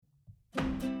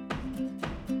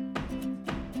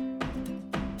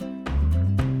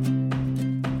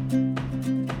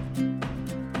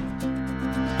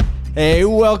Hey,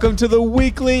 welcome to The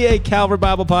Weekly, a Calvary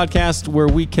Bible podcast where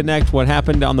we connect what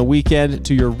happened on the weekend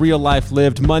to your real life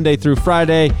lived Monday through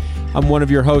Friday. I'm one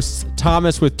of your hosts,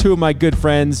 Thomas, with two of my good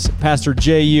friends, Pastor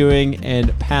Jay Ewing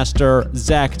and Pastor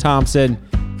Zach Thompson.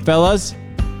 Fellas,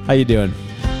 how you doing?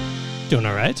 Doing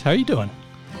all right. How are you doing?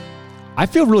 I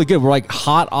feel really good. We're like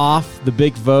hot off the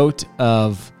big vote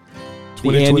of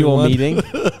the annual meeting.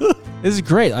 This is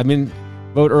great. I mean,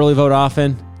 vote early, vote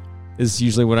often is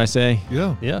usually what I say.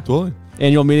 Yeah, totally.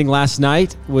 Annual meeting last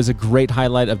night was a great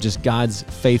highlight of just God's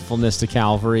faithfulness to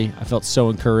Calvary. I felt so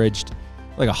encouraged.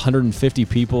 Like 150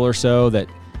 people or so that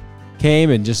came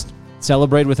and just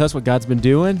celebrated with us what God's been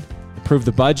doing, approved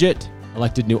the budget,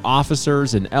 elected new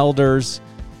officers and elders,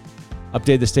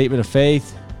 updated the statement of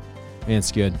faith. Man,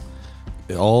 it's good.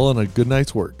 All in a good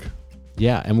night's work.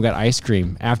 Yeah, and we got ice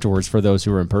cream afterwards for those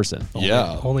who were in person.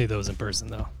 Only those in person,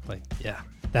 though.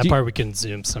 That part we can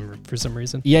Zoom for some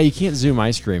reason. Yeah, you can't Zoom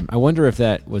ice cream. I wonder if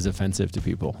that was offensive to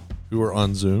people who are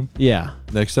on Zoom. Yeah.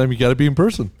 Next time you got to be in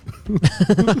person.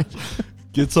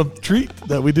 Get some treat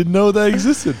that we didn't know that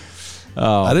existed.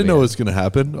 I didn't know it was going to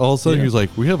happen. All of a sudden, he was like,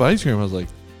 we have ice cream. I was like,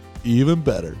 even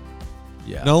better.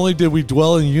 Yeah. Not only did we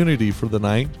dwell in unity for the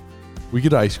night, we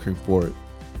get ice cream for it.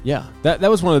 Yeah. That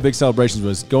was one of the big celebrations,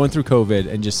 was going through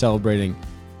COVID and just celebrating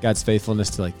God's faithfulness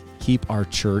to keep our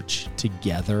church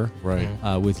together, right?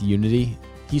 With unity.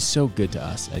 He's so good to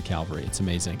us at Calvary. It's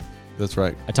amazing. That's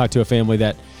right. I talked to a family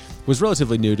that was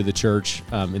relatively new to the church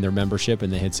in their membership,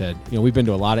 and they had said, we've been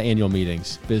to a lot of annual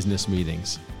meetings, business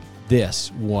meetings.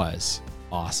 This was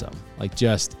awesome.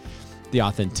 Just the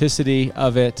authenticity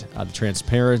of it, the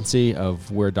transparency of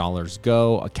where dollars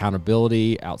go,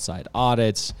 accountability, outside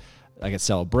audits, a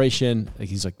celebration.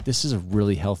 He's like, this is a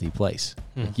really healthy place.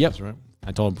 Yep. That's right.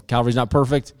 I told him, Calvary's not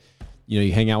perfect.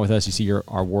 You hang out with us, you see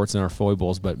our warts and our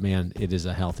foibles, but man, it is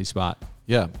a healthy spot.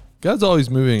 Yeah. God's always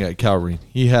moving at Calvary.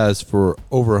 He has for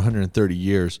over 130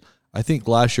 years. I think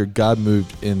last year God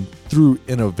moved in through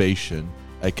innovation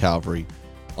at Calvary.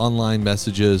 Online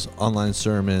messages, online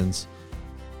sermons.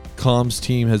 Comms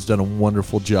team has done a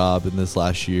wonderful job in this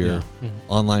last year. Yeah. Mm-hmm.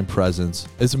 Online presence.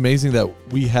 It's amazing that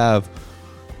we have,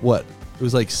 it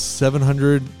was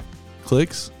 700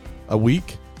 clicks a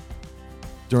week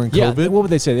during COVID. Yeah, what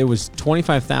would they say? It was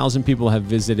 25,000 people have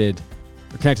visited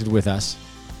or connected with us.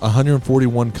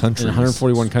 141 countries. In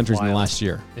 141 countries in the Wild. last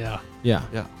year. Yeah. Yeah.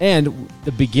 And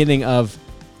the beginning of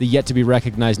the yet to be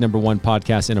recognized #1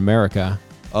 podcast in America.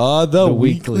 The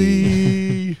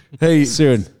Weekly. Hey,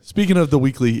 soon. Speaking of The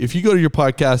Weekly, if you go to your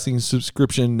podcasting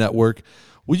subscription network,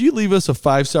 would you leave us a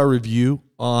 5-star review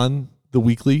on The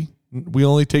Weekly? We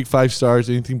only take 5 stars.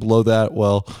 Anything below that,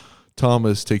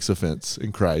 Thomas takes offense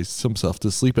and cries himself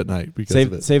to sleep at night because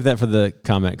of it. Save that for the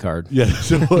comment card. Yeah,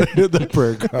 the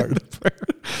prayer card.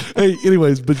 Hey,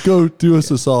 anyways, but go do us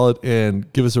a solid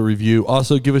and give us a review.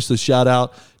 Also, give us a shout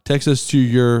out. Text us to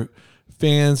your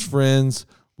fans, friends.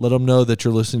 Let them know that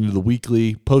you're listening to The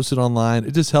Weekly. Post it online.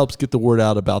 It just helps get the word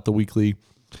out about The Weekly.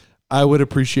 I would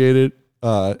appreciate it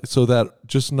so that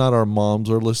just not our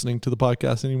moms are listening to the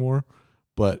podcast anymore,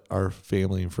 but our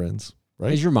family and friends. Right?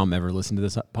 Has your mom ever listened to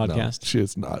this podcast? No, she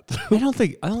has not. I don't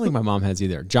think my mom has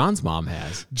either. John's mom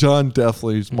has. John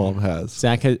definitely's mom has.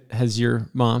 Zach, has your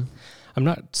mom? I'm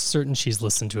not certain she's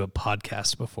listened to a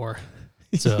podcast before.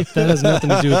 So that has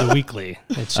nothing to do with The Weekly.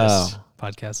 It's just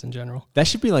podcasts in general. That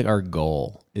should be our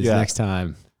goal is next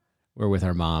time we're with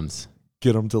our moms.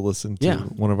 Get them to listen to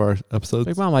one of our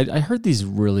episodes. Mom, I heard these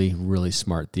really, really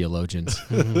smart theologians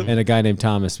and a guy named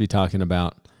Thomas be talking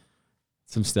about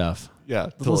some stuff. Yeah,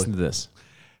 Let's listen to this.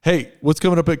 Hey, what's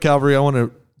coming up at Calvary? I want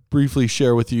to briefly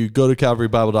share with you. Go to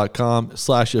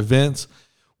calvarybible.com/events.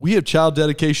 We have child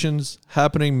dedications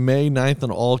happening May 9th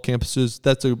on all campuses.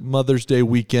 That's a Mother's Day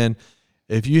weekend.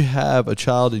 If you have a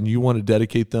child and you want to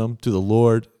dedicate them to the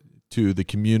Lord, to the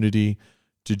community,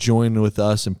 to join with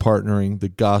us in partnering the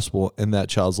gospel in that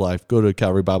child's life, go to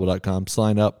calvarybible.com,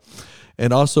 sign up.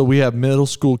 And also we have middle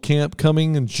school camp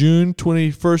coming in June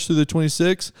 21st through the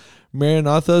 26th,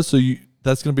 Maranatha. So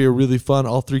that's going to be a really fun,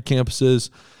 all 3 campuses.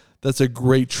 That's a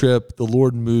great trip. The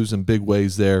Lord moves in big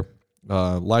ways there.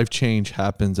 Life change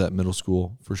happens at middle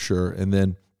school for sure. And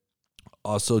then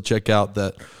also check out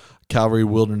that Calvary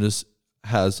Wilderness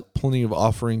has plenty of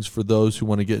offerings for those who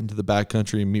want to get into the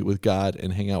backcountry and meet with God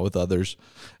and hang out with others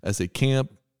as they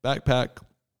camp, backpack.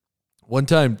 One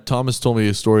time, Thomas told me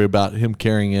a story about him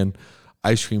carrying in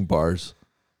ice cream bars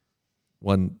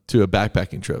to a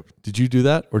backpacking trip. Did you do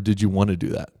that, or did you want to do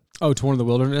that? Oh, to one of the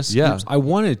wilderness? Yeah. I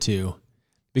wanted to,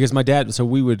 because my dad, so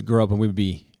we would grow up and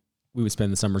we would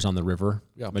spend the summers on the river.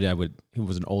 Yeah. My dad he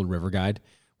was an old river guide.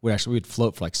 We'd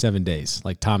float for 7 days,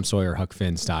 like Tom Sawyer, Huck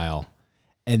Finn style.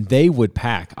 And they would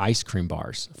pack ice cream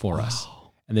bars for us.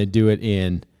 And they'd do it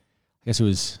in, I guess it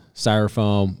was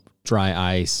styrofoam, dry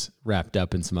ice, wrapped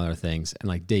up in some other things. And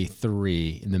like day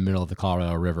 3 in the middle of the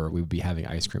Colorado River, we would be having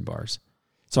ice cream bars.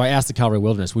 So I asked the Calvary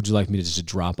Wilderness, would you like me to just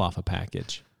drop off a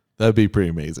package? That'd be pretty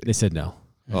amazing. They said no.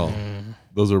 Oh,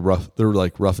 those are rough. They're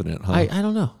like roughing it, huh? I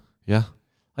don't know. Yeah.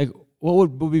 Like, what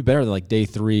would be better than like day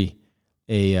 3,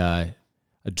 a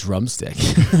drumstick?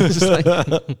 Just like,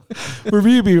 For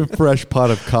me, it'd be a fresh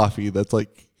pot of coffee that's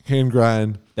like hand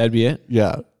grind. that'd be it.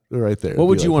 Yeah, they're right there. What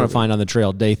would you want to find on the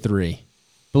trail day 3?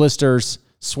 Blisters,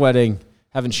 sweating,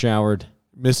 haven't showered.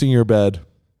 Missing your bed.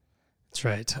 That's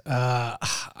right.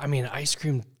 I mean, ice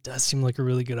cream does seem like a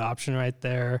really good option right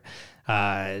there.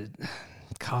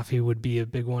 Coffee would be a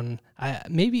big one.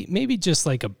 Maybe just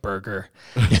like a burger.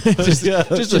 Just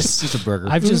a burger.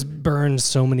 I've just burned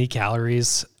so many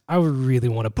calories. I would really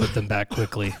want to put them back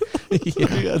quickly.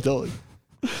 Yeah, totally.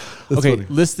 Okay, funny.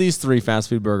 list these 3 fast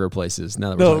food burger places. Now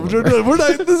that No, we're talking about we're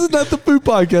not. This is not the food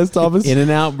podcast, Thomas.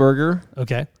 In-N-Out Burger,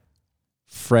 Okay.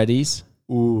 Freddy's,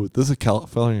 Ooh, this is a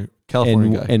California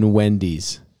guy. and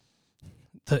Wendy's.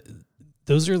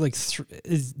 Those are like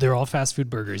they're all fast food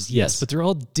burgers. Yes, Yes. but they're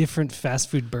all different fast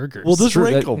food burgers. Well, just True,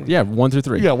 rank that- them. Yeah, 1 through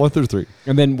 3. Yeah, 1 through 3.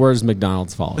 And then where's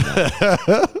McDonald's following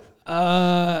that?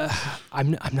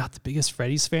 I'm not the biggest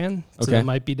Freddy's fan, so Okay. that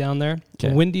might be down there.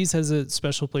 Okay. Wendy's has a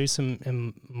special place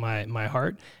in my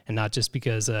heart, and not just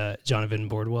because Jonathan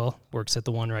Bordwell works at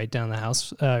the one right down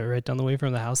the way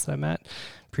from the house that I'm at.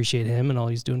 Appreciate him and all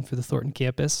he's doing for the Thornton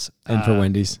campus. And for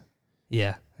Wendy's.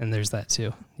 Yeah, and there's that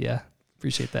too. Yeah,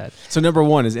 appreciate that. So number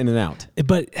 1 is In-N-Out.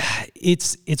 But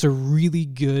it's a really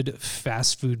good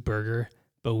fast food burger,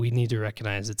 but we need to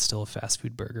recognize it's still a fast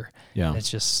food burger. Yeah. And it's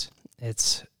just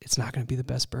it's not going to be the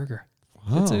best burger.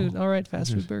 It's an all right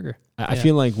fast food burger. I Yeah.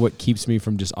 feel like what keeps me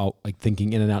from just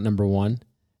thinking In-N-Out number 1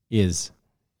 is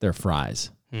their fries.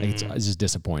 Like it's just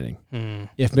disappointing.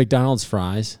 If McDonald's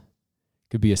fries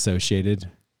could be associated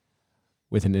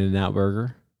with an In-N-Out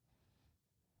burger,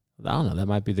 I don't know. That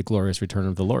might be the glorious return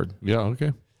of the Lord. Yeah,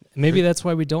 okay. Maybe that's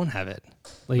why we don't have it.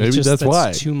 Like Maybe that's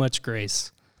why. too much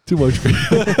grace. Too much.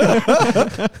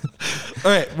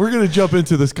 All right, we're going to jump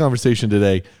into this conversation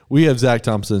today. We have Zach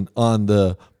Thompson on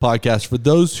the podcast. For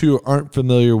those who aren't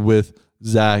familiar with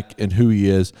Zach and who he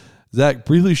is, Zach,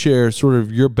 briefly share sort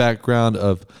of your background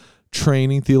of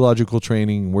training, theological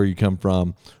training, where you come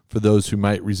from, for those who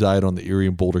might reside on the Erie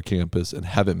and Boulder campus and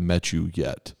haven't met you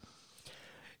yet.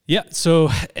 Yeah. So,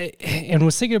 and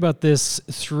was thinking about this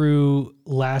through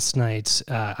last night.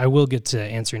 I will get to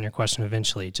answering your question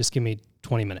eventually. Just give me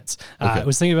 20 minutes. I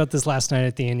was thinking about this last night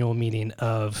at the annual meeting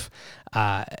of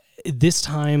this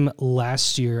time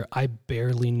last year, I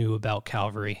barely knew about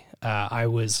Calvary. I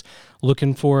was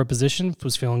looking for a position,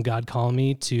 was feeling God calling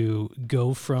me to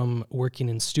go from working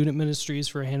in student ministries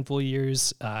for a handful of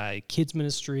years, kids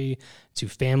ministry, to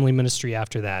family ministry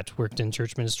after that. Worked in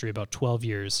church ministry about 12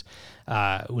 years.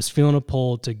 Was feeling a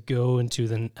pull to go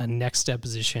into a next step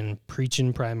position,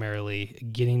 preaching primarily,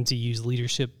 getting to use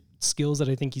leadership skills that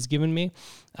I think he's given me.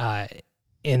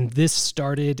 And this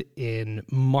started in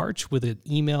March with an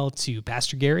email to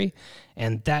Pastor Gary,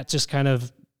 and that just kind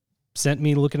of sent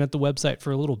me looking at the website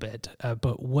for a little bit.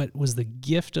 But what was the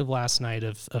gift of last night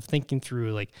of thinking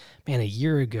through, like, man, a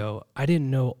year ago, I didn't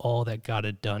know all that God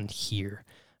had done here.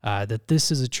 That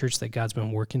this is a church that God's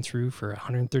been working through for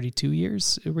 132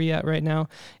 years we're at right now.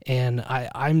 And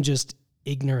I'm just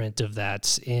ignorant of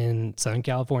that in Southern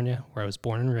California, where I was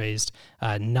born and raised,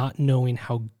 not knowing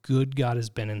how good God has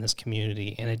been in this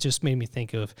community. And it just made me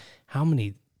think of how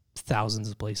many thousands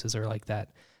of places are like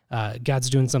that. God's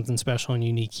doing something special and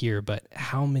unique here, but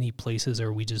how many places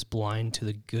are we just blind to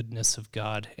the goodness of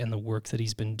God and the work that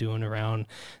he's been doing around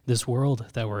this world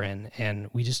that we're in, and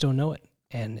we just don't know it.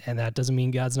 And that doesn't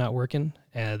mean God's not working.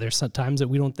 There's some times that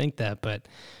we don't think that, but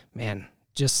man,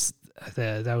 just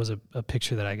that was a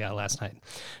picture that I got last night.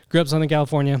 Grew up in Southern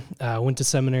California, went to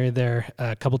seminary there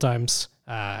a couple times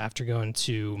after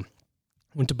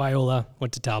went to Biola,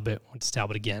 went to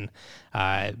Talbot again.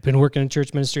 Been working in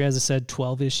church ministry, as I said,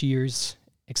 12-ish years.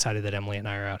 Excited that Emily and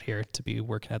I are out here to be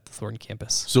working at the Thornton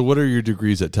campus. So what are your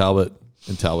degrees at Talbot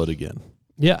and Talbot again?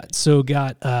 Yeah, so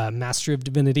got a Master of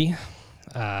Divinity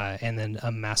and then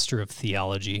a Master of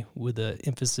Theology with an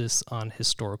emphasis on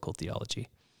historical theology.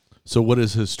 So what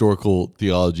is historical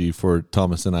theology for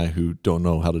Thomas and I who don't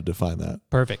know how to define that?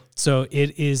 Perfect. So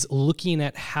it is looking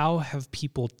at how have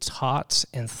people taught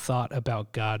and thought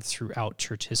about God throughout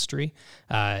church history.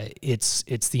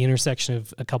 It's the intersection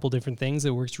of a couple different things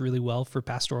that works really well for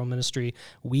pastoral ministry.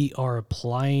 We are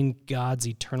applying God's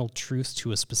eternal truth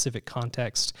to a specific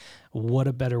context. What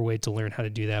a better way to learn how to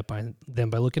do that than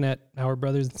by looking at how our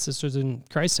brothers and sisters in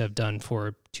Christ have done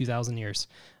for 2,000 years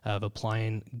of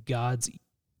applying God's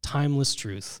timeless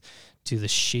truth to the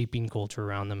shaping culture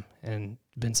around them, and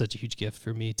been such a huge gift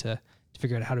for me to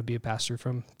figure out how to be a pastor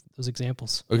from those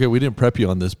examples. Okay, we didn't prep you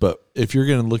on this, but if you're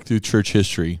going to look through church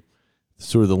history,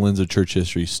 sort of the lens of church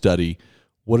history study,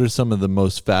 what are some of the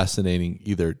most fascinating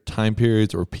either time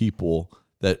periods or people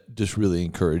that just really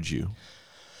encourage you?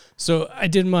 So I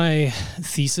did my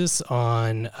thesis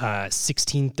on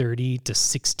 1630 to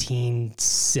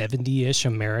 1670-ish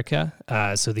America,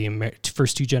 so the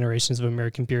first two generations of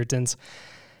American Puritans.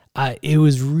 It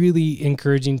was really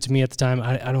encouraging to me at the time.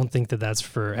 I don't think that that's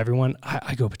for everyone.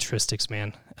 I go patristics,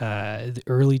 man. The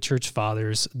early church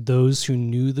fathers, those who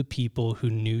knew the people, who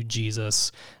knew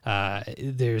Jesus.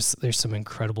 There's some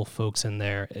incredible folks in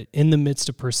there. In the midst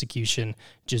of persecution,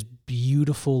 just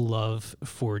beautiful love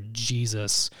for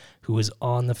Jesus, who was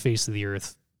on the face of the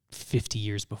earth 50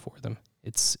 years before them.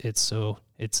 It's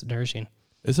nourishing.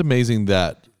 It's amazing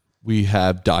that we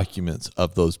have documents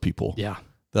of those people. Yeah.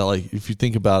 That, like, if you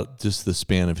think about just the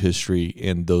span of history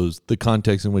and the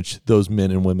context in which those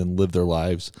men and women lived their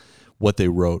lives, what they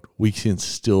wrote, we can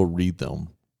still read them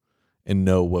and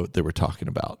know what they were talking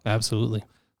about. Absolutely.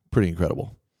 Pretty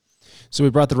incredible. So we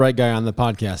brought the right guy on the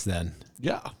podcast then.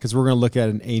 Yeah. Because we're going to look at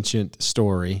an ancient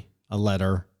story, a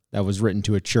letter that was written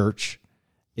to a church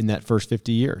in that first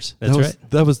 50 years. That's right.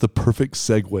 That was the perfect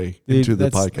segue into the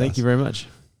podcast. Thank you very much.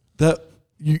 That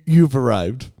you've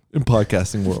arrived in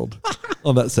podcasting world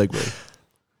on that segue.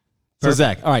 So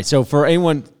Zach, all right. So for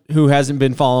anyone who hasn't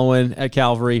been following at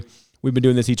Calvary, we've been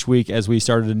doing this each week as we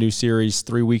started a new series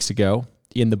 3 weeks ago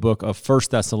in the book of 1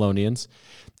 Thessalonians.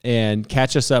 And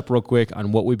catch us up real quick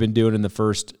on what we've been doing in the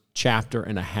first chapter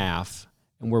and a half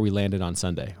and where we landed on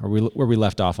Sunday, or where we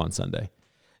left off on Sunday.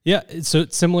 Yeah, so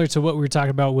it's similar to what we were talking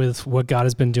about with what God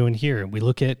has been doing here. We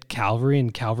look at Calvary,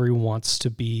 and Calvary wants to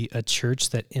be a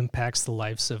church that impacts the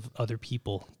lives of other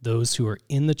people. Those who are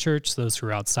in the church, those who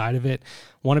are outside of it,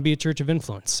 want to be a church of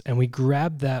influence. And we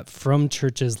grab that from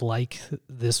churches like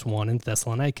this one in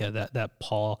Thessalonica that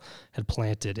Paul had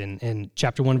planted. In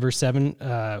chapter 1, verse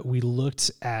 7, we looked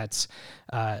at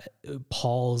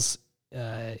Paul's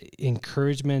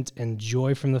encouragement and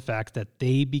joy from the fact that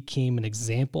they became an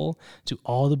example to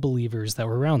all the believers that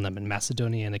were around them in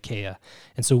Macedonia and Achaia.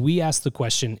 And so we asked the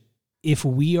question, if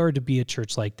we are to be a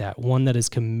church like that, one that is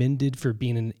commended for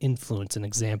being an influence, an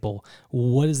example,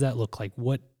 what does that look like?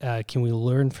 What can we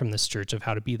learn from this church of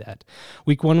how to be that?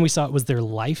 Week 1, we saw it was their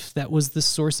life that was the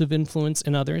source of influence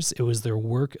in others. It was their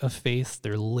work of faith,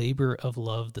 their labor of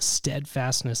love, the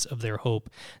steadfastness of their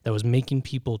hope that was making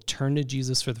people turn to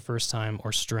Jesus for the first time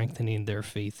or strengthening their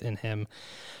faith in him.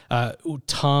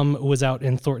 Tom was out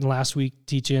in Thornton last week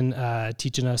teaching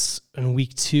us in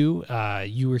week 2.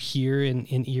 You were here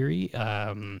in Erie.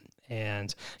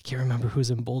 And I can't remember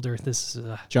who's in Boulder. This is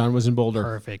John was in Boulder.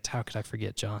 Perfect. How could I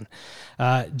forget John?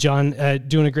 John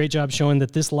doing a great job showing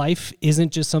that this life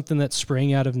isn't just something that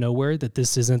sprang out of nowhere, that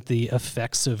this isn't the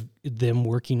effects of them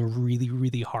working really,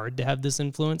 really hard to have this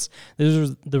influence. This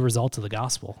is the result of the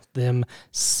gospel. Them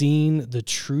seeing the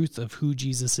truth of who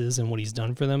Jesus is and what he's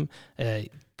done for them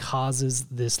causes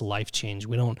this life change.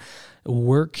 We don't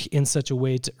work in such a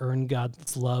way to earn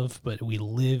God's love, but we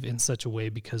live in such a way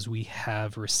because we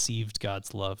have received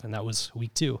God's love. And that was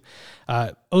week 2.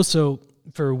 Also,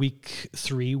 for week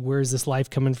 3, where is this life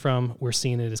coming from? We're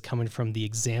seeing it as coming from the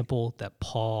example that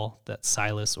Paul, that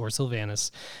Silas or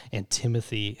Silvanus and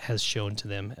Timothy has shown to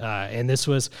them. And this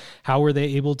was, how were they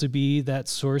able to be that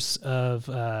source of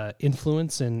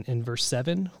influence in verse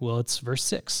 7? Well, it's verse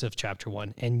 6 of chapter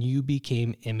 1. And you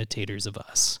became imitators of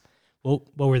us. Well,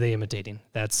 what were they imitating?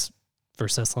 That's 1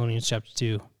 Thessalonians chapter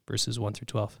 2, verses 1 through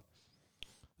 12.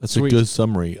 That's a good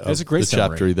summary of the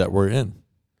chapter that we're in.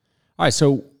 All right,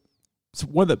 so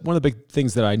one of the big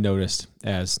things that I noticed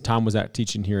as Tom was out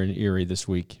teaching here in Erie this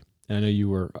week, and I know you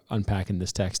were unpacking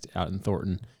this text out in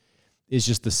Thornton, is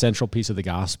just the central piece of the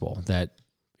gospel that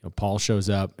Paul shows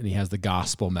up and he has the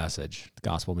gospel message. The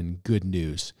gospel meaning good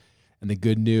news, and the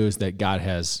good news that God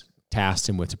has tasked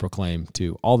him with to proclaim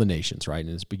to all the nations, right?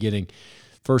 And it's beginning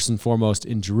first and foremost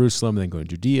in Jerusalem, and then going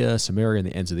to Judea, Samaria, and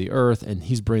the ends of the earth, and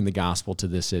he's bringing the gospel to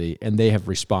this city, and they have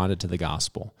responded to the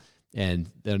gospel. and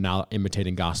they're now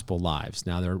imitating gospel lives.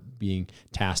 Now they're being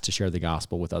tasked to share the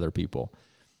gospel with other people.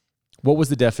 What was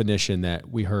the definition that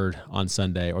we heard on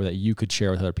Sunday, or that you could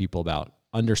share with other people about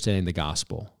understanding the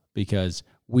gospel? Because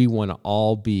we want to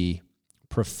all be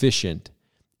proficient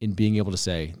in being able to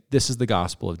say, this is the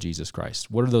gospel of Jesus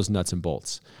Christ. What are those nuts and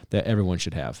bolts that everyone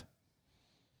should have?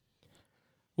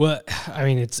 Well, I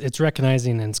mean, it's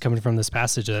recognizing, and it's coming from this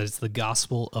passage, that it's the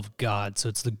gospel of God. So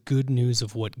it's the good news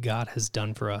of what God has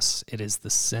done for us. It is the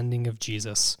sending of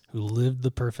Jesus, who lived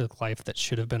the perfect life that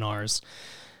should have been ours.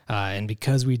 And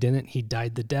because we didn't, he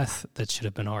died the death that should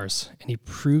have been ours. And he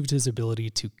proved his ability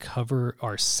to cover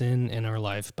our sin in our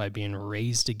life by being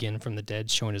raised again from the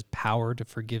dead, showing his power to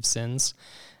forgive sins.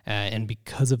 And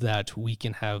because of that, we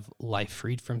can have life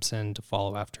freed from sin to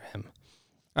follow after him.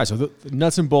 All right, so the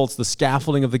nuts and bolts, the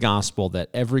scaffolding of the gospel that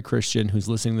every Christian who's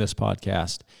listening to this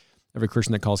podcast, every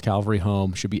Christian that calls Calvary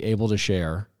home should be able to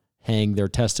share, hang their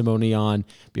testimony on,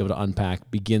 be able to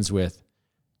unpack, begins with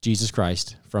Jesus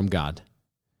Christ from God,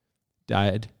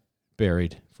 died,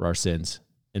 buried for our sins,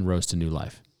 and rose to new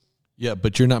life. Yeah,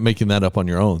 but you're not making that up on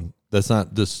your own. That's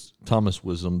not just Thomas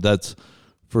wisdom. That's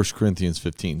 1 Corinthians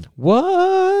 15.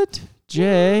 What?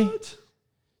 Jay? What?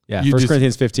 Yeah, 1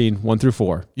 Corinthians 15, 1 through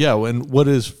 4. Yeah, and what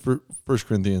is 1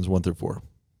 Corinthians 1 through 4?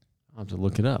 I'll have to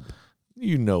look it up.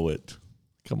 You know it.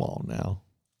 Come on now.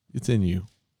 It's in you.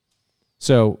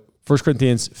 So 1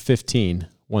 Corinthians 15,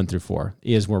 1 through 4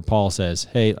 is where Paul says,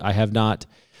 hey, I have not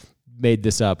made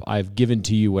this up. I've given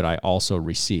to you what I also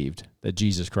received, that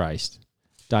Jesus Christ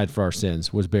died for our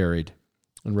sins, was buried,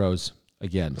 and rose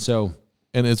again. So,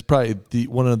 and it's probably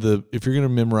if you're going to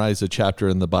memorize a chapter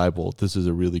in the Bible, this is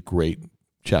a really great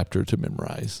chapter to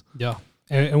memorize. Yeah.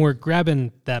 And we're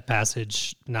grabbing that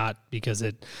passage not because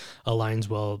it aligns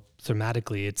well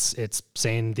thematically. It's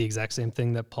saying the exact same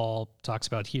thing that Paul talks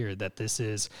about here, that this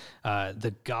is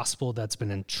the gospel that's been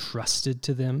entrusted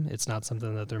to them. It's not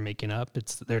something that they're making up.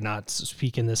 They're not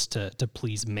speaking this to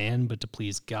please man, but to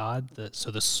please God.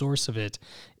 So the source of it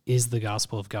is the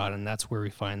gospel of God, and that's where we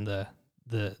find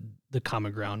the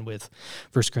common ground with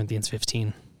 1 Corinthians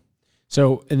 15.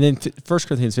 So, and then 1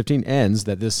 Corinthians 15 ends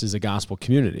that this is a gospel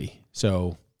community.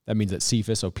 So that means that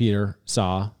Cephas, Peter,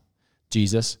 saw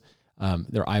Jesus.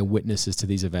 They're eyewitnesses to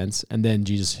these events. And then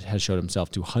Jesus has showed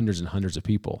himself to hundreds and hundreds of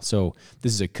people. So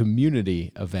this is a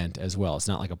community event as well. It's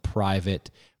not like a private,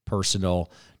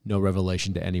 personal, no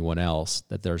revelation to anyone else,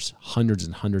 that there's hundreds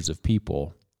and hundreds of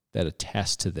people that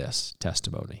attest to this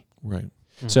testimony. Right.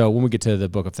 Mm-hmm. So when we get to the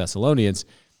book of Thessalonians,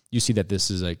 you see that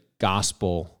this is a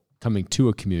gospel coming to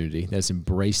a community that's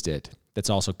embraced it, that's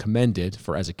also commended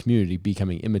for, as a community,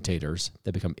 becoming imitators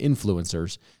that become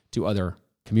influencers to other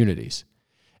communities.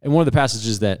 And one of the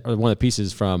passages one of the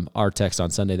pieces from our text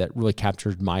on Sunday that really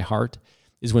captured my heart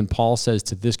is when Paul says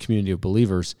to this community of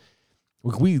believers,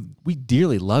 we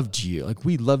dearly loved you. Like,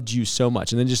 we loved you so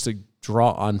much. And then just to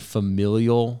draw on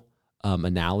familial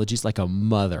analogies, like a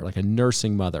mother, like a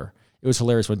nursing mother. It was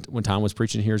hilarious when Tom was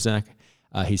preaching here, Zach.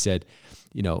 He said,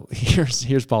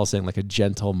 here's Paul saying, like a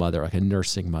gentle mother, like a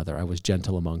nursing mother. I was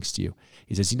gentle amongst you.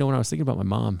 He says, when I was thinking about my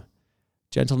mom,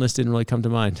 gentleness didn't really come to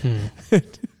mind.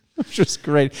 Which was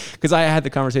great, because I had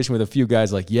the conversation with a few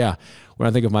guys like, yeah, when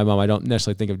I think of my mom, I don't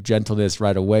necessarily think of gentleness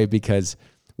right away because,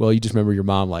 well, you just remember your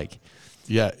mom like,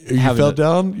 yeah, you fell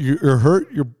down, you're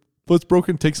hurt, your foot's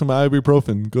broken, take some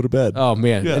ibuprofen, go to bed. Oh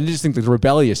man, yeah. And I just think the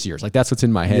rebellious years, like that's what's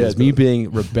in my head, is me being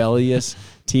rebellious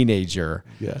teenager.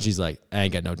 Yeah. She's like, I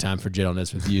ain't got no time for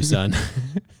gentleness with you, son.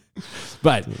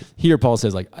 But here Paul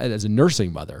says, like, as a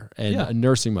nursing mother, and a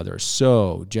nursing mother is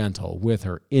so gentle with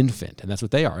her infant, and that's what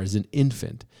they are, as an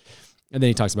infant. And then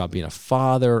he talks about being a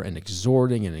father and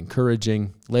exhorting and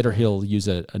encouraging. Later he'll use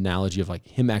an analogy of like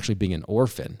him actually being an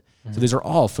orphan. Mm-hmm. So these are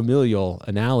all familial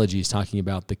analogies talking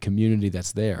about the community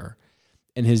that's there.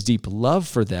 And his deep love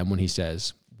for them when he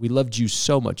says, we loved you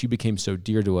so much, you became so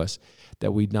dear to us,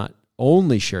 that we not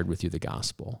only shared with you the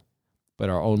gospel, but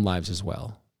our own lives as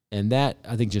well. And that,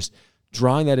 I think, just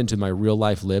drawing that into my real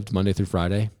life lived Monday through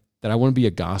Friday, that I want to be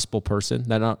a gospel person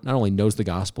that not only knows the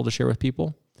gospel to share with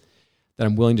people, that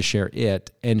I'm willing to share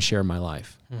it and share my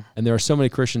life. And there are so many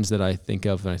Christians that I think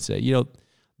of and I say,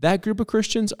 that group of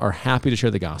Christians are happy to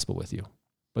share the gospel with you,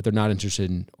 but they're not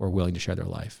interested in or willing to share their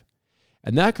life.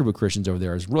 And that group of Christians over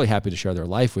there is really happy to share their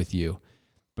life with you,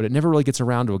 but it never really gets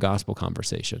around to a gospel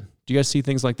conversation. Do you guys see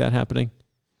things like that happening?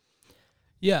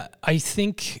 Yeah, I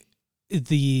think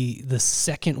the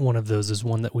second one of those is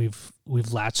one that we've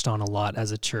latched on a lot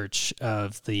as a church,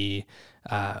 of the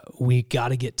we got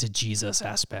to get to Jesus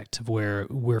aspect, of where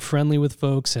we're friendly with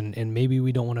folks and maybe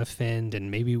we don't want to offend, and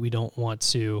maybe we don't want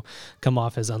to come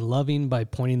off as unloving by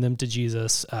pointing them to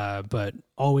Jesus, but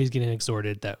always getting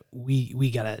exhorted that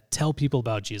we got to tell people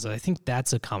about Jesus. I think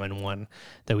that's a common one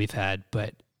that we've had,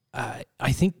 but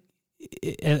I think,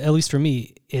 at least for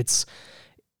me, it's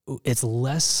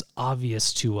less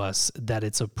obvious to us that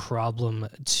it's a problem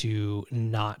to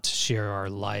not share our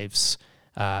lives.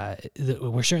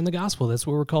 We're sharing the gospel. That's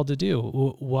what we're called to do.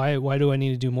 Why do I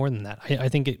need to do more than that? I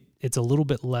think it's a little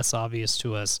bit less obvious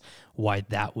to us why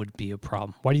that would be a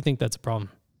problem. Why do you think that's a problem?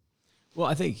 Well,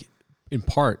 I think in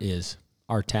part is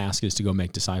our task is to go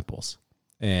make disciples.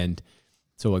 And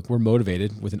so like we're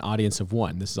motivated with an audience of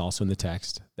one. This is also in the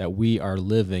text, that we are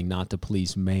living not to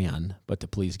please man, but to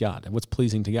please God. And what's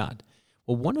pleasing to God?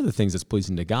 Well, one of the things that's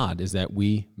pleasing to God is that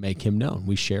we make him known.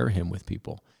 We share him with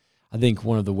people. I think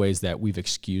one of the ways that we've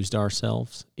excused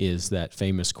ourselves is that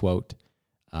famous quote,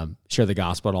 share the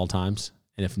gospel at all times,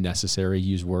 and if necessary,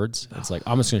 use words. It's like,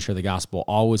 I'm just going to share the gospel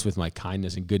always with my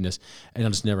kindness and goodness, and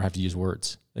I'll just never have to use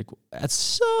words. Like, at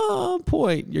some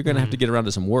point, you're going to have to get around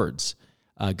to some words.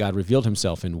 God revealed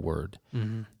himself in word.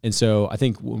 Mm-hmm. And so I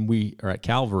think when we are at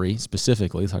Calvary,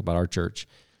 specifically, let's talk about our church,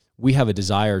 we have a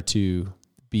desire to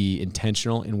be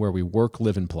intentional in where we work,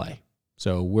 live, and play.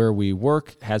 So where we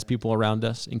work has people around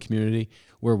us in community,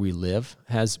 where we live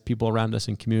has people around us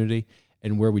in community,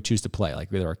 and where we choose to play,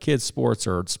 like whether our kids' sports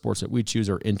or sports that we choose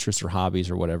or interests or hobbies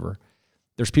or whatever,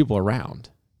 there's people around.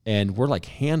 And we're like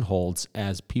handholds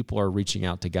as people are reaching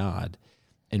out to God.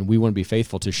 And we want to be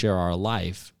faithful to share our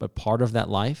life, but part of that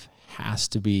life has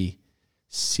to be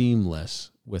seamless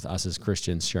with us as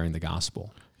Christians sharing the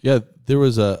gospel. Yeah, there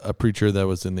was a preacher that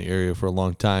was in the area for a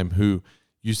long time who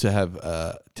used to have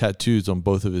tattoos on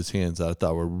both of his hands that I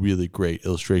thought were really great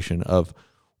illustration of.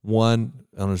 One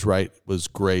on his right was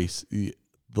grace, the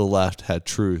left had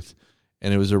truth,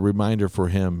 and it was a reminder for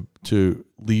him to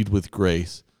lead with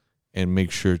grace and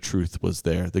make sure truth was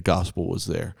there, the gospel was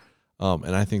there.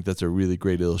 And I think that's a really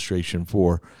great illustration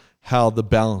for how the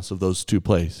balance of those two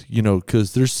plays,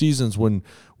 because there's seasons when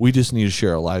we just need to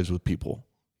share our lives with people.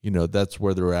 That's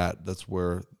where they're at. That's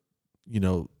where,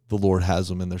 the Lord has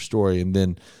them in their story. And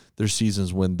then there's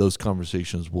seasons when those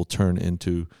conversations will turn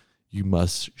into, you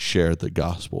must share the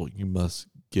gospel. You must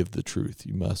give the truth.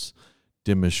 You must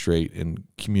demonstrate and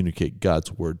communicate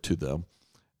God's word to them.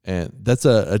 And that's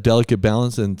a delicate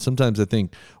balance. And sometimes I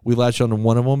think we latch onto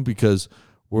one of them because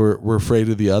we're afraid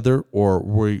of the other, or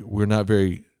we're not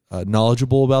very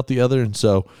knowledgeable about the other, and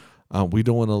so we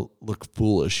don't want to look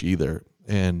foolish either.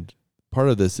 And part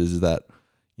of this is that,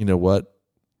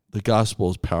 the gospel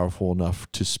is powerful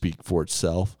enough to speak for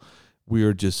itself. We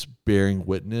are just bearing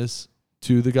witness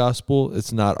to the gospel.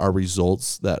 It's not our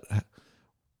results that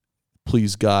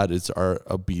please God. It's our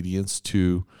obedience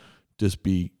to just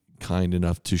be kind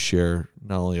enough to share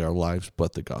not only our lives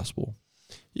but the gospel.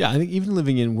 Yeah, I think even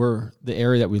living in the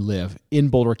area that we live, in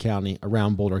Boulder County,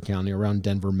 around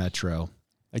Denver Metro,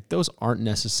 like those aren't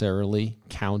necessarily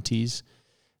counties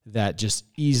that just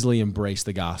easily embrace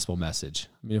the gospel message.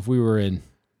 I mean, if we were in,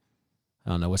 I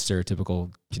don't know, what's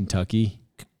stereotypical Kentucky?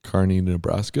 Kearney,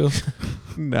 Nebraska?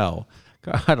 No,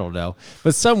 I don't know.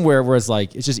 But somewhere where it's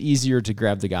like, it's just easier to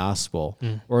grab the gospel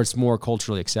or it's more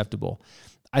culturally acceptable.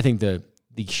 I think the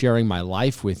sharing my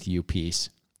life with you piece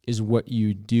is what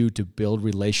you do to build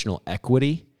relational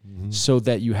equity so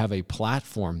that you have a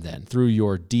platform then through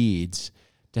your deeds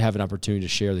to have an opportunity to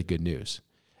share the good news.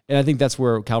 And I think that's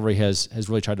where Calvary has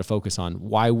really tried to focus on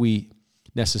why we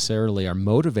necessarily are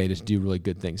motivated to do really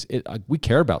good things. We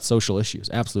care about social issues,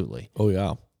 absolutely. Oh,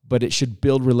 yeah. But it should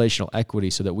build relational equity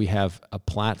so that we have a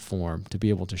platform to be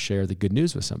able to share the good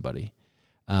news with somebody.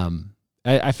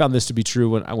 I found this to be true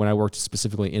when I worked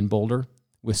specifically in Boulder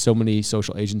with so many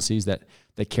social agencies that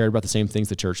cared about the same things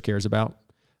the church cares about,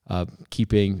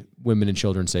 keeping women and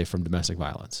children safe from domestic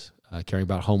violence, caring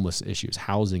about homeless issues,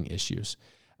 housing issues,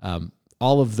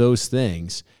 all of those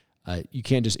things. You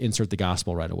can't just insert the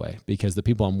gospel right away because the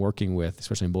people I'm working with,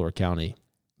 especially in Boulder County,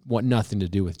 want nothing to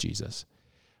do with Jesus.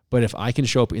 But if I can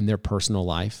show up in their personal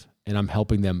life and I'm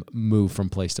helping them move from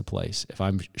place to place, if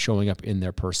I'm showing up in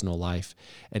their personal life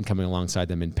and coming alongside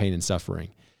them in pain and suffering,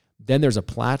 then there's a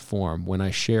platform when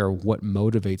I share what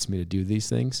motivates me to do these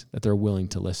things that they're willing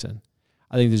to listen.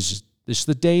 I think there's just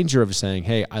the danger of saying,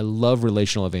 hey, I love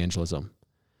relational evangelism,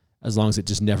 as long as it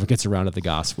just never gets around to the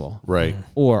gospel. Right.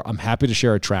 Or I'm happy to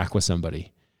share a track with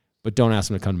somebody, but don't ask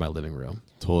them to come to my living room.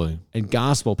 Totally. And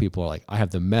gospel people are like, I have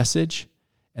the message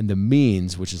and the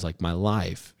means, which is like my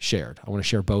life, shared. I want to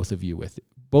share both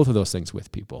of those things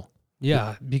with people.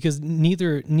 Yeah, because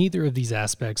neither of these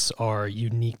aspects are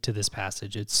unique to this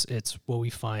passage. It's what we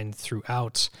find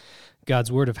throughout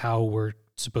God's word of how we're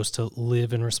supposed to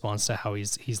live in response to how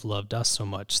he's loved us so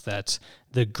much, that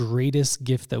the greatest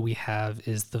gift that we have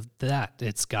is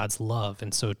it's God's love.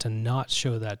 And so to not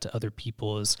show that to other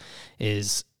people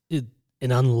is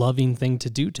an unloving thing to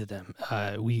do to them.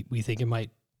 We think it might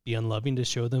be unloving to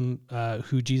show them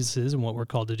who Jesus is and what we're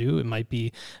called to do. It might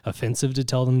be offensive to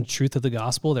tell them the truth of the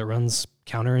gospel that runs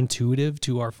counterintuitive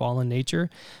to our fallen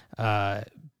nature.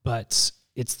 But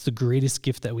it's the greatest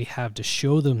gift that we have to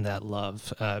show them that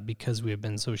love because we have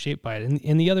been so shaped by it.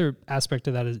 And the other aspect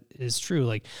of that is true.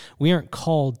 Like, we aren't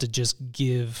called to just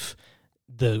give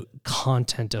the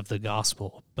content of the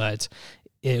gospel, but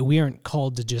we aren't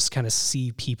called to just kind of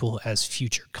see people as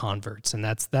future converts, and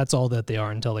that's all that they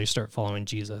are until they start following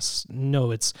Jesus.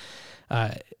 No,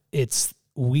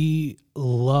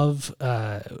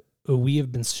 we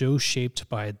have been so shaped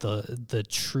by the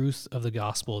truth of the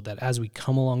gospel that as we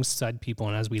come alongside people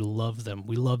and as we love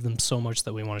them so much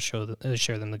that we want to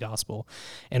share them the gospel.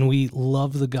 And we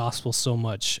love the gospel so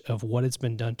much of what it's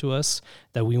been done to us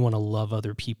that we want to love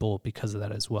other people because of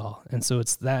that as well. And so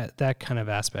it's that kind of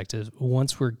aspect is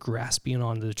once we're grasping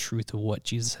on the truth of what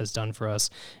Jesus has done for us,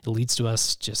 it leads to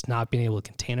us just not being able to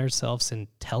contain ourselves and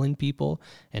telling people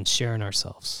and sharing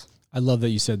ourselves. I love that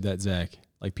you said that, Zach.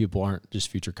 Like, people aren't just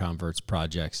future converts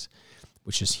projects,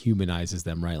 which just humanizes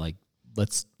them, right? Like,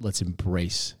 let's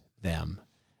embrace them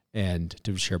and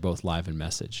to share both live and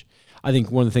message. I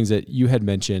think one of the things that you had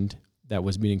mentioned that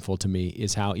was meaningful to me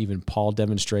is how even Paul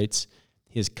demonstrates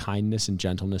his kindness and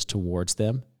gentleness towards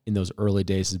them in those early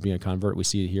days as being a convert. We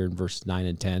see it here in verses 9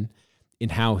 and 10, in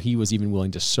how he was even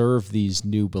willing to serve these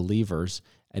new believers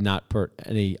and not put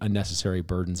any unnecessary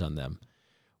burdens on them.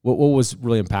 What was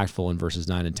really impactful in verses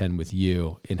 9 and 10 with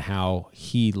you in how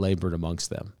he labored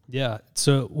amongst them? Yeah.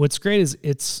 So what's great is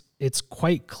it's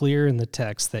quite clear in the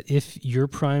text that if your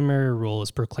primary role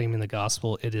is proclaiming the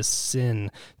gospel, it is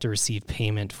sin to receive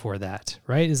payment for that,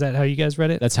 right? Is that how you guys read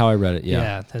it? That's how I read it, yeah.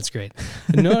 Yeah, that's great.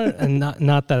 No,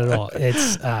 not that at all.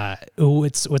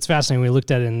 It's what's fascinating. We looked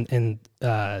at it in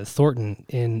Thornton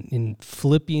in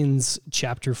Philippians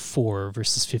chapter 4,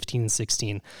 verses 15 and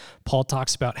 16. Paul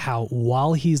talks about how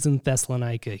while he's in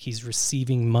Thessalonica, he's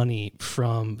receiving money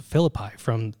from Philippi,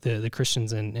 from the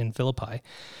Christians in Philippi.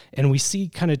 And we see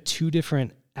kind of two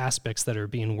different aspects that are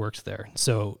being worked there.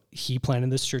 So he planted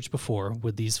this church before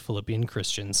with these Philippian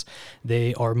Christians.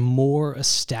 They are more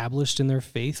established in their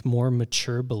faith, more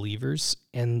mature believers.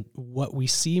 And what we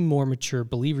see more mature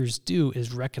believers do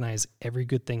is recognize every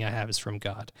good thing I have is from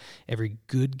God. Every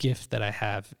good gift that I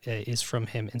have is from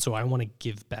him. And so I want to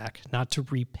give back, not to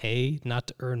repay, not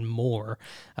to earn more,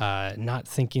 not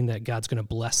thinking that God's going to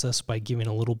bless us by giving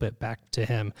a little bit back to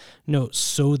him. No,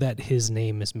 so that his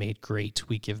name is made great,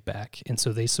 we give back. And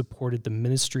so they supported the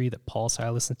ministry that Paul,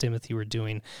 Silas, and Timothy were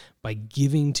doing by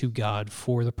giving to God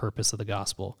for the purpose of the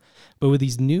gospel. But with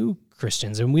these new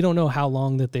Christians, and we don't know how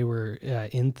long that they were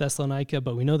in Thessalonica,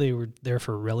 but we know they were there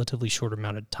for a relatively short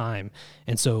amount of time.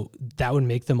 And so that would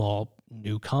make them all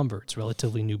new converts,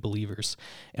 relatively new believers.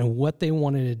 And what they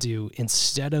wanted to do,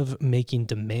 instead of making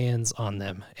demands on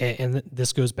them, and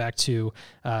this goes back to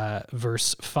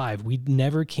verse 5, we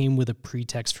never came with a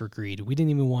pretext for greed. We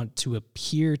didn't even want to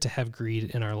appear to have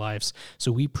greed in our lives.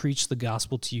 So we preached the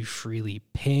gospel to you freely,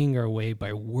 paying our way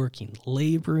by working,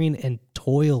 laboring, and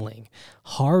toiling,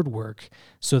 hard work,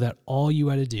 so that all you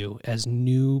had to do as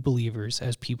new believers,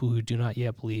 as people who do not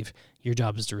yet believe, your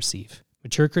job is to receive.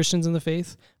 Mature Christians in the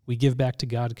faith, we give back to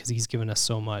God because he's given us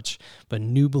so much. But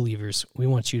new believers, we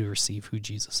want you to receive who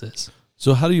Jesus is.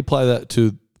 So how do you apply that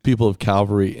to people of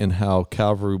Calvary and how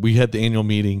Calvary, we had the annual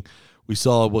meeting, we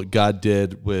saw what God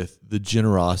did with the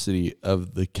generosity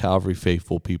of the Calvary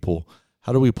faithful people.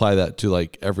 How do we apply that to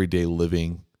like everyday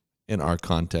living in our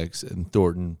context in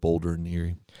Thornton, Boulder, and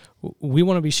Erie? We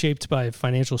want to be shaped by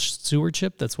financial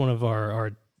stewardship. That's one of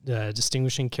our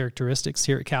distinguishing characteristics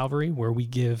here at Calvary, where we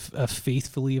give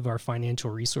faithfully of our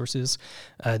financial resources.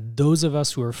 Those of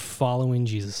us who are following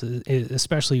Jesus,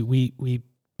 especially we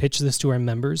pitch this to our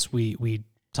members. We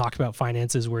talk about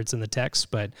finances where it's in the text,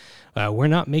 but we're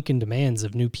not making demands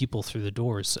of new people through the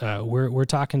doors. We're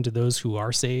talking to those who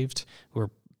are saved, who are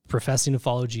professing to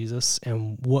follow Jesus,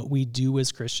 and what we do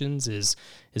as Christians is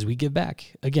we give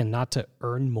back. Again, not to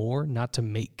earn more, not to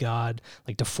make God,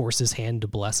 like to force his hand to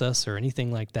bless us or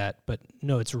anything like that, but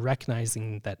no, it's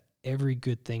recognizing that every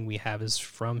good thing we have is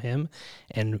from him.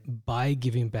 And by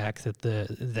giving back,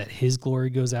 that his glory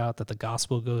goes out, that the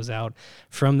gospel goes out.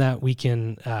 From that, we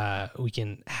can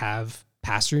have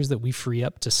pastors that we free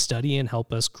up to study and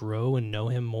help us grow and know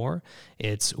him more.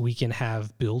 We can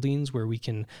have buildings where we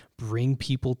can bring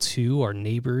people to, our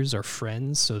neighbors, our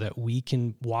friends, so that we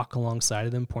can walk alongside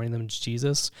of them, pointing them to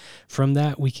Jesus. From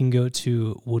that, we can go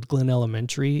to Woodglen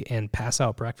Elementary and pass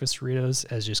out breakfast burritos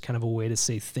as just kind of a way to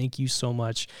say thank you so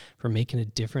much for making a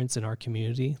difference in our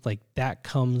community. Like, that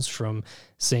comes from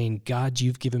saying, God,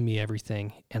 you've given me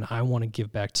everything, and I want to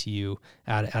give back to you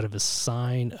out of a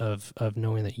sign of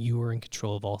knowing that you are in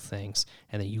control of all things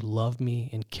and that you love me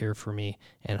and care for me,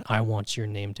 and I want your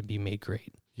name to be made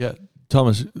great. Yeah.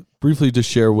 Thomas, briefly just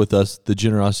share with us the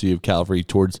generosity of Calvary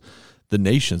towards the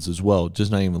nations as well,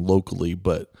 just not even locally,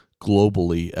 but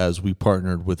globally, as we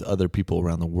partnered with other people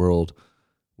around the world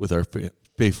with our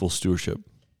faithful stewardship.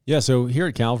 Yeah, so here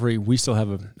at Calvary, we still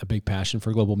have a big passion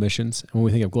for global missions. And when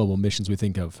we think of global missions, we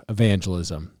think of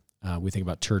evangelism. We think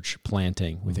about church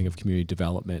planting. We think of community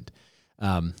development.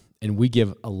 And we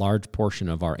give a large portion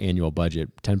of our annual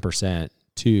budget, 10%,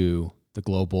 to the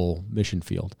global mission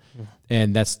field.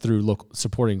 And that's through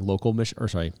supporting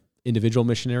individual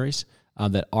missionaries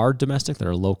that are domestic, that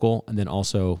are local, and then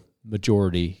also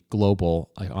majority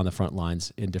global, like on the front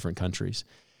lines in different countries.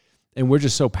 And we're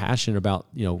just so passionate about,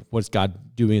 what's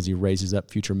God doing as he raises up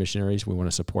future missionaries. We want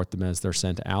to support them as they're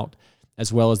sent out,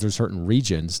 as well as there's certain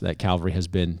regions that Calvary has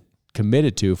been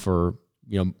committed to for,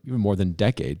 even more than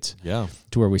decades. Yeah.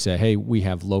 To where we say, hey, we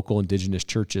have local indigenous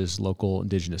churches, local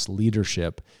indigenous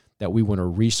leadership that we want to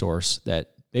resource,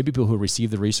 that maybe people who receive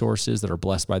the resources that are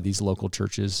blessed by these local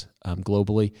churches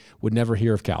globally would never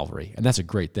hear of Calvary. And that's a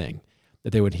great thing,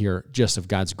 that they would hear just of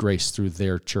God's grace through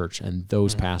their church and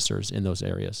those pastors in those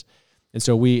areas. And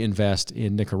so we invest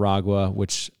in Nicaragua,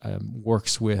 which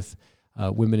works with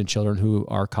women and children who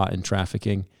are caught in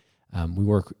trafficking. We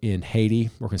work in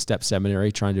Haiti, work in Step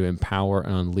Seminary, trying to empower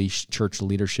and unleash church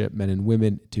leadership, men and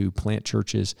women, to plant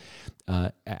churches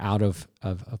out of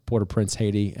Port-au-Prince,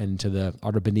 Haiti, and to the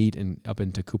Artibonite and up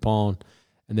into Coupon.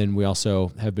 And then we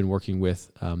also have been working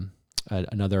with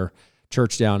another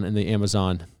church down in the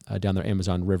Amazon, down the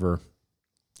Amazon River,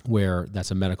 where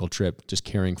that's a medical trip, just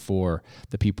caring for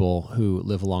the people who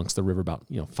live along the river, about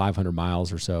 500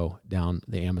 miles or so down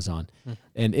the Amazon.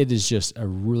 And it is just a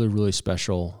really, really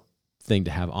special thing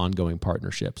to have ongoing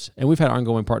partnerships. And we've had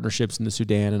ongoing partnerships in the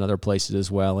Sudan and other places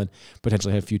as well, and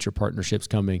potentially have future partnerships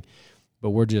coming. But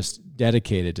we're just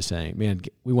dedicated to saying, man,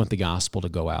 we want the gospel to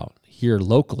go out here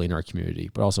locally in our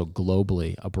community, but also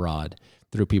globally abroad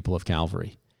through people of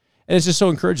Calvary. And it's just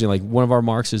so encouraging. Like, one of our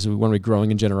marks is we want to be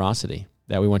growing in generosity,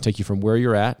 that we want to take you from where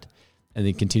you're at and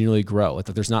then continually grow.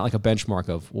 That there's not like a benchmark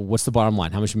of, well, what's the bottom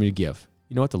line? How much do you need to give?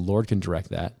 You know what? The Lord can direct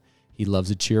that. He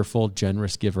loves a cheerful,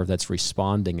 generous giver that's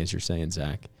responding, as you're saying,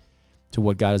 Zach, to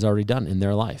what God has already done in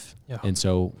their life. Yeah. And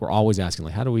so we're always asking,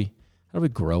 like, how do we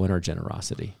grow in our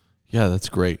generosity? Yeah, that's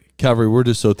great. Calvary, we're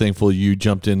just so thankful you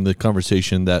jumped in the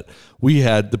conversation that we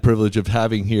had the privilege of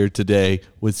having here today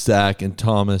with Zach and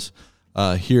Thomas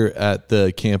here at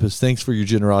the campus. Thanks for your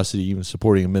generosity, even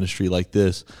supporting a ministry like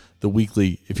this, The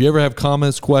Weekly. If you ever have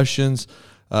comments, questions,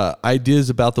 ideas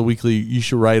about The Weekly, you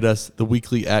should write us,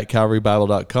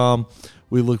 theweekly@calvarybible.com.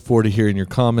 We look forward to hearing your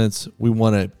comments. We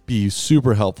want to be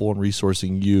super helpful in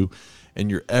resourcing you and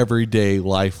your everyday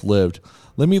life lived.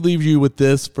 Let me leave you with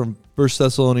this from 1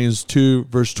 Thessalonians 2,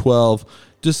 verse 12.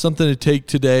 Just something to take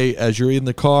today as you're in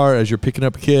the car, as you're picking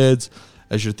up kids,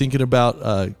 as you're thinking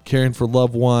about caring for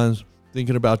loved ones,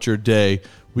 thinking about your day.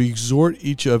 We exhort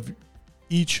each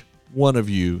one of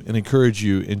you and encourage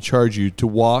you and charge you to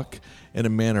walk in a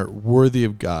manner worthy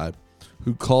of God,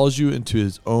 who calls you into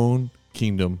his own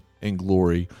kingdom and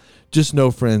glory. Just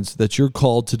know, friends, that you're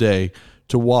called today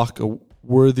to walk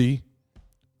worthy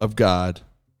of God,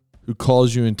 who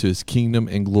calls you into his kingdom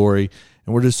and glory.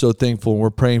 And we're just so thankful, and we're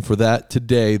praying for that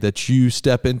today, that you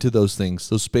step into those things,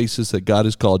 those spaces that God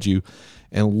has called you,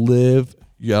 and live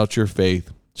out your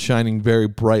faith, shining very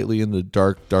brightly in the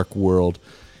dark, dark world,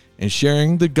 and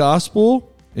sharing the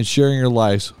gospel and sharing your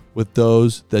lives with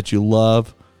those that you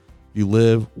love, you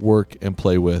live, work, and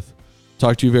play with.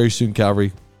 Talk to you very soon,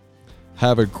 Calvary.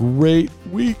 Have a great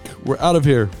week. We're out of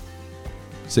here.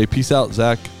 Say peace out,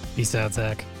 Zach. Peace out,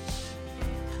 Zach.